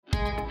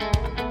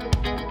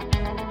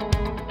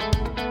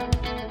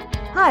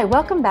Hi,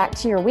 welcome back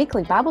to your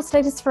weekly Bible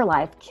Studies for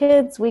Life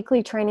Kids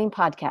Weekly Training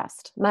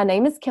Podcast. My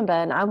name is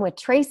Kimba, and I'm with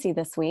Tracy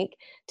this week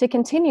to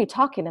continue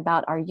talking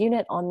about our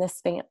unit on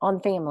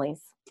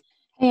families.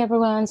 Hey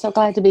everyone, so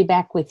glad to be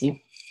back with you.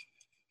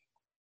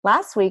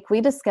 Last week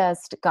we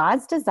discussed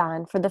God's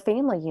design for the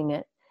family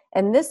unit,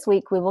 and this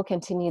week we will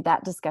continue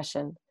that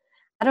discussion.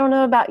 I don't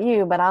know about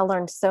you, but I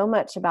learned so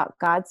much about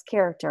God's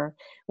character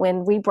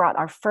when we brought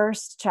our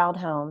first child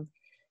home.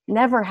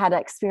 Never had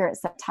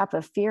experienced that type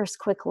of fierce,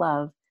 quick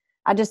love.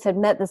 I just had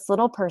met this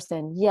little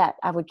person, yet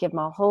I would give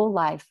my whole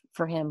life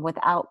for him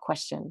without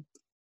question.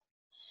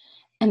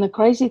 And the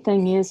crazy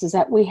thing is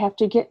that we have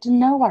to get to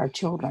know our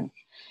children.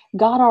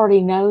 God already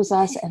knows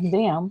us and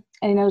them,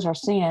 and He knows our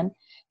sin,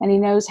 and He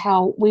knows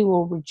how we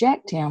will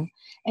reject Him,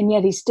 and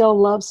yet He still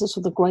loves us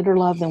with a greater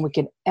love than we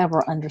could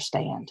ever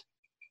understand.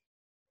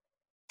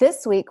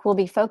 This week, we'll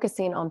be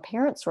focusing on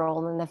parents'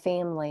 role in the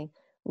family,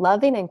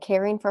 loving and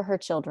caring for her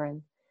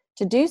children.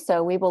 To do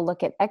so, we will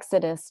look at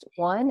Exodus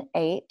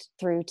 1:8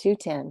 through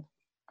 2:10.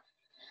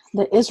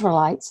 The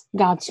Israelites,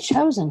 God's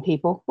chosen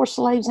people, were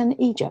slaves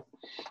in Egypt.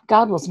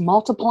 God was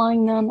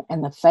multiplying them,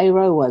 and the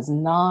Pharaoh was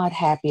not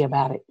happy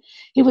about it.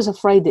 He was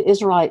afraid the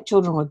Israelite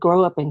children would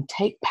grow up and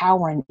take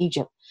power in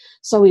Egypt,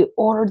 so he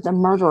ordered the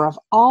murder of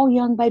all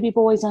young baby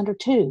boys under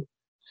 2.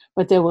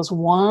 But there was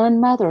one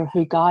mother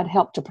who God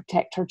helped to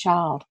protect her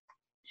child.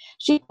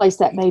 She placed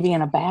that baby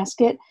in a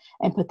basket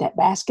and put that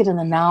basket in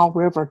the Nile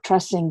River,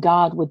 trusting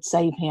God would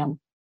save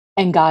him.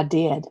 And God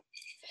did.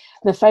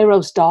 The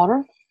Pharaoh's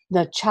daughter,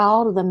 the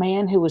child of the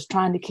man who was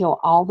trying to kill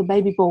all the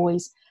baby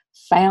boys,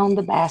 found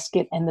the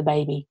basket and the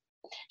baby.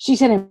 She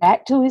sent him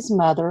back to his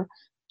mother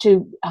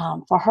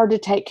for her to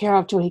take care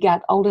of till he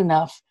got old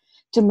enough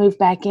to move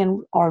back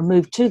in or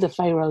move to the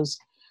Pharaoh's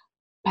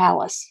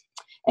palace.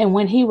 And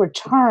when he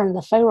returned,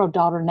 the Pharaoh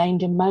daughter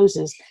named him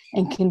Moses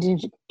and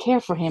continued to care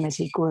for him as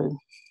he grew.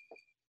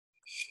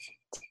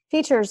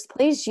 Teachers,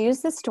 please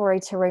use this story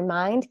to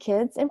remind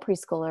kids and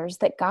preschoolers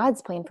that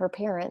God's plan for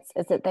parents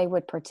is that they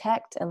would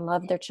protect and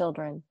love their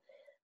children.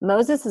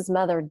 Moses'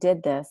 mother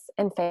did this,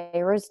 and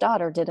Pharaoh's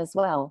daughter did as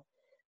well.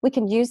 We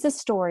can use this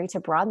story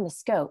to broaden the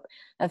scope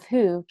of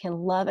who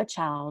can love a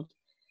child,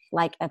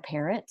 like a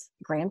parent,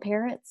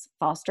 grandparents,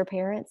 foster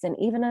parents, and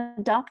even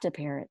adoptive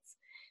parents.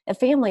 A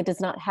family does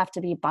not have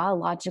to be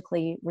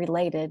biologically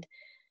related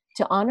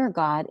to honor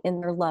God in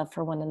their love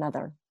for one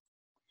another.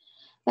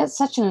 That's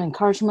such an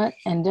encouragement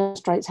and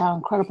demonstrates how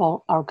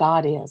incredible our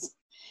God is.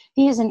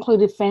 He has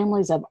included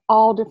families of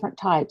all different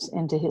types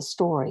into His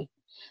story.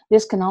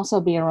 This can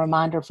also be a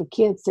reminder for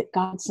kids that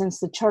God sends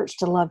the church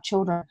to love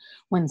children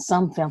when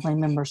some family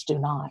members do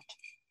not.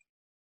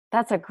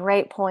 That's a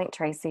great point,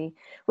 Tracy.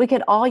 We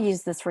could all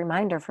use this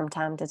reminder from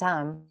time to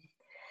time.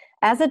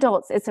 As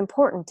adults, it's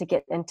important to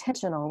get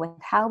intentional with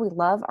how we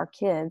love our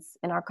kids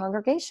in our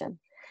congregation.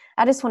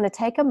 I just want to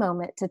take a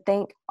moment to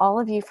thank all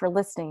of you for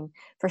listening,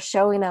 for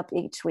showing up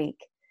each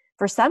week.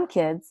 For some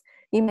kids,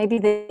 you may be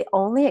the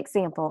only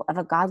example of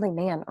a godly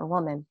man or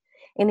woman.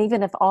 And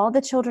even if all the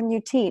children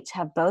you teach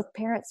have both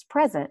parents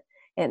present,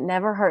 it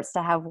never hurts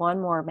to have one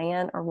more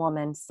man or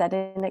woman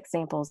setting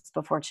examples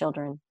before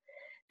children.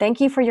 Thank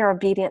you for your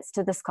obedience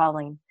to this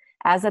calling.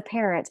 As a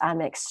parent,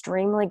 I'm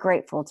extremely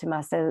grateful to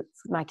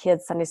my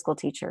kids' Sunday school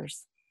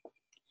teachers.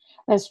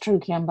 That's true,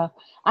 Kimba.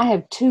 I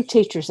have 2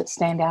 teachers that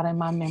stand out in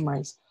my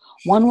memories.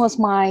 One was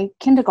my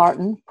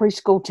kindergarten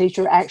preschool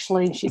teacher.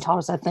 Actually, she taught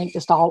us, I think,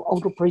 just all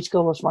older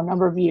preschoolers for a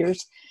number of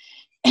years.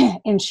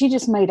 And she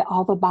just made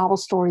all the Bible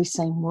stories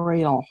seem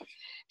real.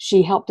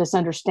 She helped us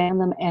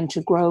understand them and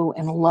to grow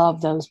and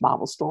love those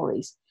Bible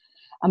stories.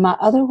 And my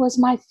other was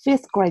my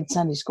 5th grade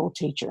Sunday school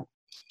teacher.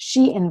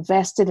 She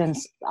invested in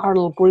our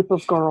little group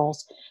of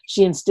girls.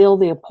 She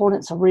instilled the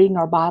importance of reading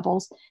our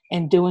Bibles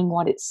and doing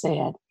what it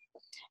said.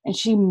 And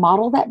she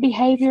modeled that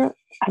behavior.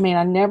 I mean,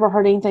 I never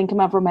heard anything come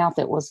out of her mouth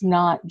that was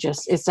not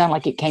just, it sounded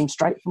like it came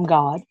straight from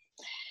God.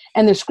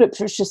 And the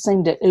scriptures just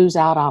seemed to ooze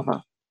out of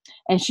her.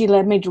 And she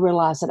led me to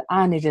realize that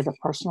I needed a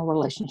personal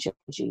relationship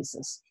with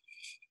Jesus.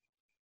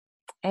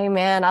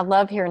 Amen. I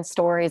love hearing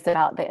stories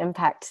about the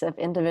impact of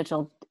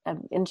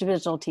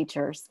individual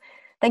teachers.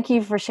 Thank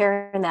you for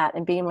sharing that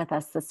and being with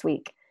us this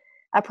week.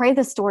 I pray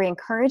this story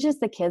encourages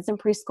the kids and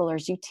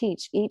preschoolers you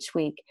teach each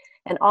week,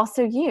 and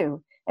also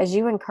you as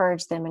you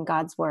encourage them in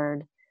God's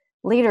Word.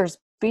 Leaders,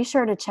 be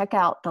sure to check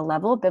out the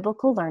Level of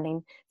Biblical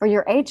Learning for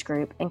your age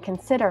group and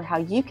consider how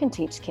you can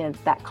teach kids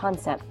that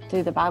concept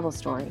through the Bible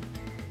story.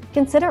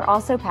 Consider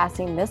also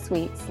passing this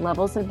week's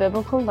Levels of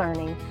Biblical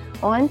Learning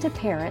on to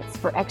parents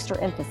for extra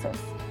emphasis.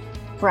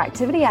 For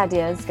activity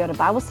ideas, go to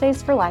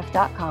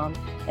BibleStudiesForLife.com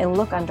and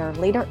look under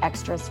Leader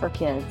Extras for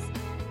Kids.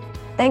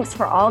 Thanks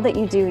for all that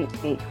you do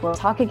each week. We'll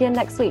talk again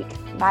next week.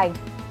 Bye.